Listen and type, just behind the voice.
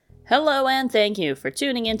Hello and thank you for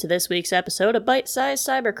tuning in to this week's episode of Bite-Sized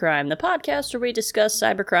Cybercrime, the podcast where we discuss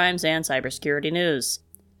cybercrimes and cybersecurity news.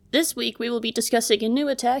 This week we will be discussing a new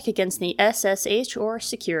attack against the SSH or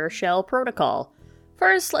Secure Shell Protocol.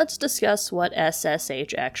 First, let's discuss what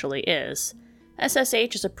SSH actually is.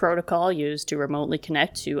 SSH is a protocol used to remotely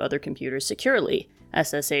connect to other computers securely.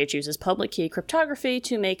 SSH uses public key cryptography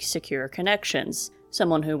to make secure connections.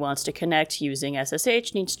 Someone who wants to connect using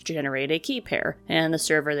SSH needs to generate a key pair, and the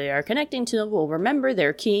server they are connecting to will remember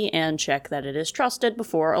their key and check that it is trusted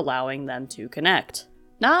before allowing them to connect.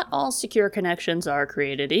 Not all secure connections are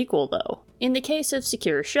created equal, though. In the case of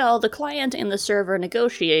Secure Shell, the client and the server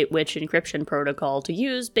negotiate which encryption protocol to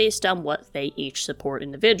use based on what they each support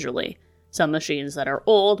individually. Some machines that are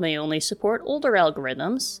old may only support older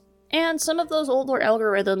algorithms, and some of those older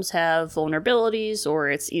algorithms have vulnerabilities, or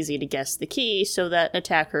it's easy to guess the key so that an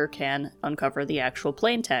attacker can uncover the actual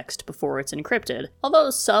plaintext before it's encrypted.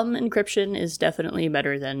 Although some encryption is definitely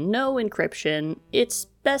better than no encryption, it's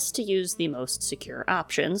best to use the most secure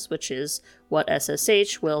options, which is what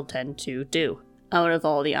SSH will tend to do. Out of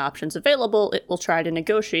all the options available, it will try to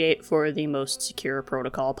negotiate for the most secure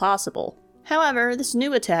protocol possible. However, this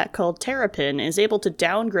new attack called Terrapin is able to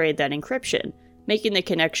downgrade that encryption, making the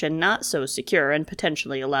connection not so secure and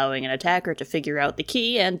potentially allowing an attacker to figure out the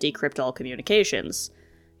key and decrypt all communications.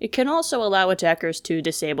 It can also allow attackers to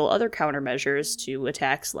disable other countermeasures to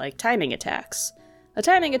attacks like timing attacks. A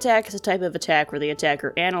timing attack is a type of attack where the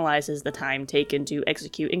attacker analyzes the time taken to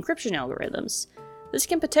execute encryption algorithms. This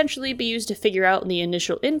can potentially be used to figure out the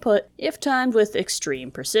initial input if timed with extreme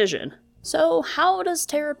precision. So, how does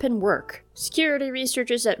Terrapin work? Security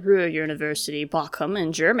researchers at Ruhr University Bochum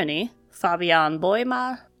in Germany, Fabian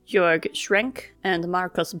Boehmer, Jörg Schrenk, and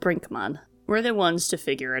Markus Brinkmann were the ones to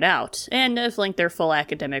figure it out, and I've linked their full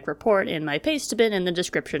academic report in my paste bin in the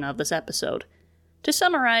description of this episode. To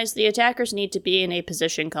summarize, the attackers need to be in a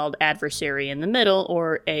position called adversary in the middle,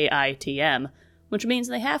 or AITM, which means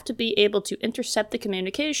they have to be able to intercept the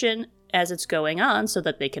communication as it's going on so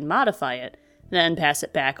that they can modify it, then pass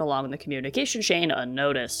it back along the communication chain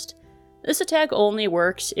unnoticed. This attack only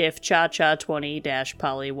works if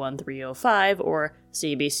ChaCha20-Poly1305 or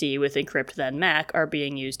CBC with encrypt then MAC are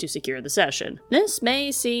being used to secure the session. This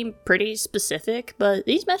may seem pretty specific, but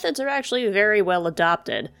these methods are actually very well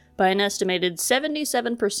adopted by an estimated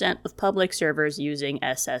 77% of public servers using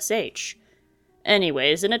SSH.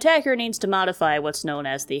 Anyways, an attacker needs to modify what's known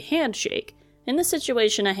as the handshake. In this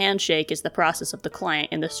situation, a handshake is the process of the client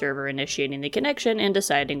and the server initiating the connection and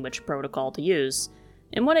deciding which protocol to use.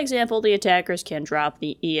 In one example, the attackers can drop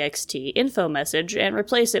the ext info message and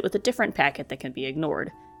replace it with a different packet that can be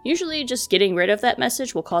ignored. Usually, just getting rid of that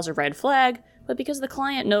message will cause a red flag, but because the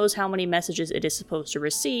client knows how many messages it is supposed to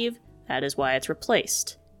receive, that is why it's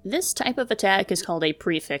replaced. This type of attack is called a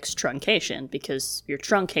prefix truncation, because you're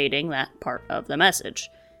truncating that part of the message.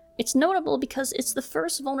 It's notable because it's the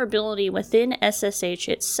first vulnerability within SSH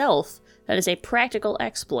itself that is a practical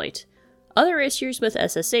exploit. Other issues with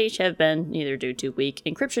SSH have been either due to weak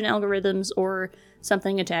encryption algorithms or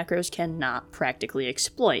something attackers cannot practically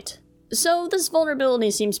exploit. So this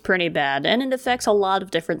vulnerability seems pretty bad, and it affects a lot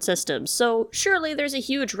of different systems, so surely there's a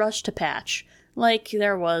huge rush to patch, like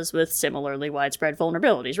there was with similarly widespread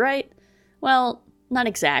vulnerabilities, right? Well, not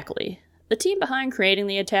exactly. The team behind creating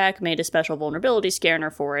the attack made a special vulnerability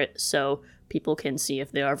scanner for it, so people can see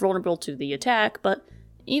if they are vulnerable to the attack, but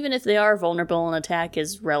even if they are vulnerable, an attack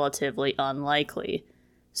is relatively unlikely.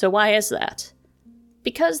 So why is that?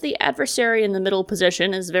 Because the adversary in the middle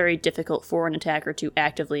position is very difficult for an attacker to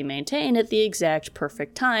actively maintain at the exact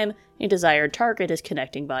perfect time a desired target is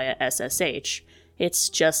connecting via SSH. It's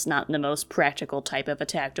just not the most practical type of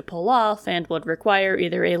attack to pull off, and would require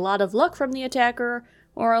either a lot of luck from the attacker,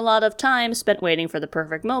 or a lot of time spent waiting for the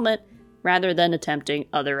perfect moment, rather than attempting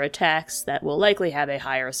other attacks that will likely have a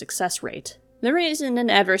higher success rate. The reason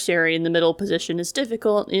an adversary in the middle position is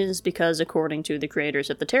difficult is because, according to the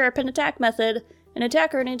creators of the Terrapin attack method, an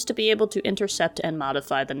attacker needs to be able to intercept and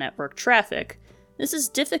modify the network traffic. This is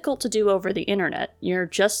difficult to do over the internet. You're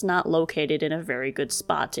just not located in a very good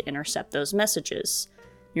spot to intercept those messages.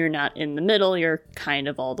 You're not in the middle, you're kind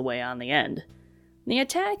of all the way on the end. The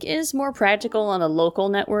attack is more practical on a local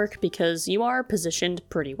network because you are positioned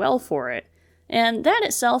pretty well for it, and that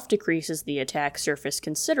itself decreases the attack surface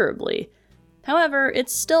considerably. However,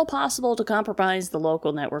 it's still possible to compromise the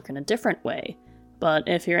local network in a different way, but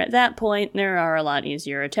if you're at that point, there are a lot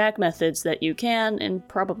easier attack methods that you can and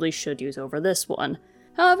probably should use over this one.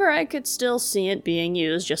 However, I could still see it being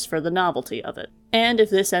used just for the novelty of it. And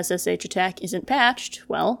if this SSH attack isn't patched,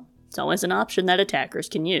 well, it's always an option that attackers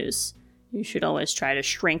can use. You should always try to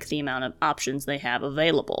shrink the amount of options they have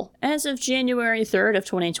available. As of January 3rd of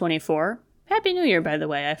 2024, Happy New Year, by the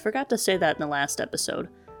way, I forgot to say that in the last episode,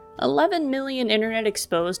 11 million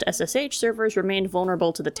internet-exposed SSH servers remained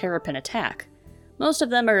vulnerable to the Terrapin attack. Most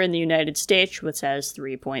of them are in the United States, which has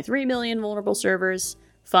 3.3 million vulnerable servers,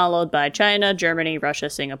 followed by China, Germany, Russia,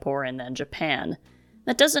 Singapore, and then Japan.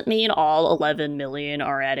 That doesn't mean all 11 million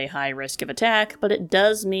are at a high risk of attack, but it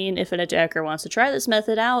does mean if an attacker wants to try this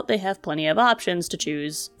method out, they have plenty of options to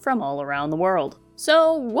choose from all around the world.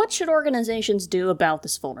 So, what should organizations do about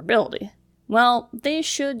this vulnerability? Well, they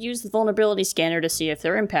should use the vulnerability scanner to see if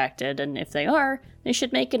they're impacted, and if they are, they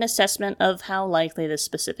should make an assessment of how likely this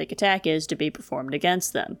specific attack is to be performed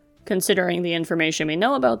against them. Considering the information we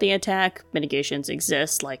know about the attack, mitigations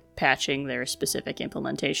exist, like patching their specific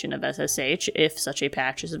implementation of SSH if such a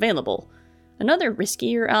patch is available. Another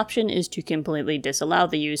riskier option is to completely disallow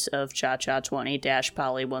the use of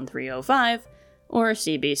ChaCha20-Poly1305, or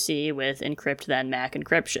CBC with encrypt then MAC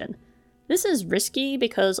encryption. This is risky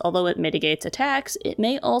because although it mitigates attacks, it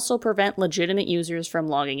may also prevent legitimate users from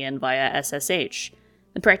logging in via SSH.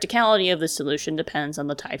 The practicality of this solution depends on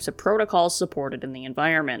the types of protocols supported in the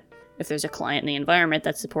environment. If there's a client in the environment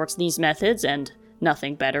that supports these methods and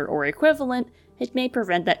nothing better or equivalent, it may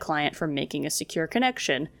prevent that client from making a secure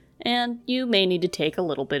connection, and you may need to take a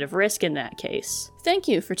little bit of risk in that case. Thank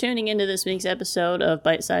you for tuning into this week's episode of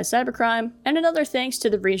Bite-Sized Cybercrime, and another thanks to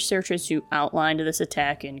the researchers who outlined this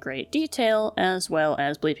attack in great detail, as well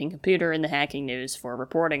as Bleeping Computer and the Hacking News for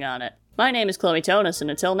reporting on it. My name is Chloe Tonis,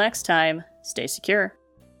 and until next time, stay secure.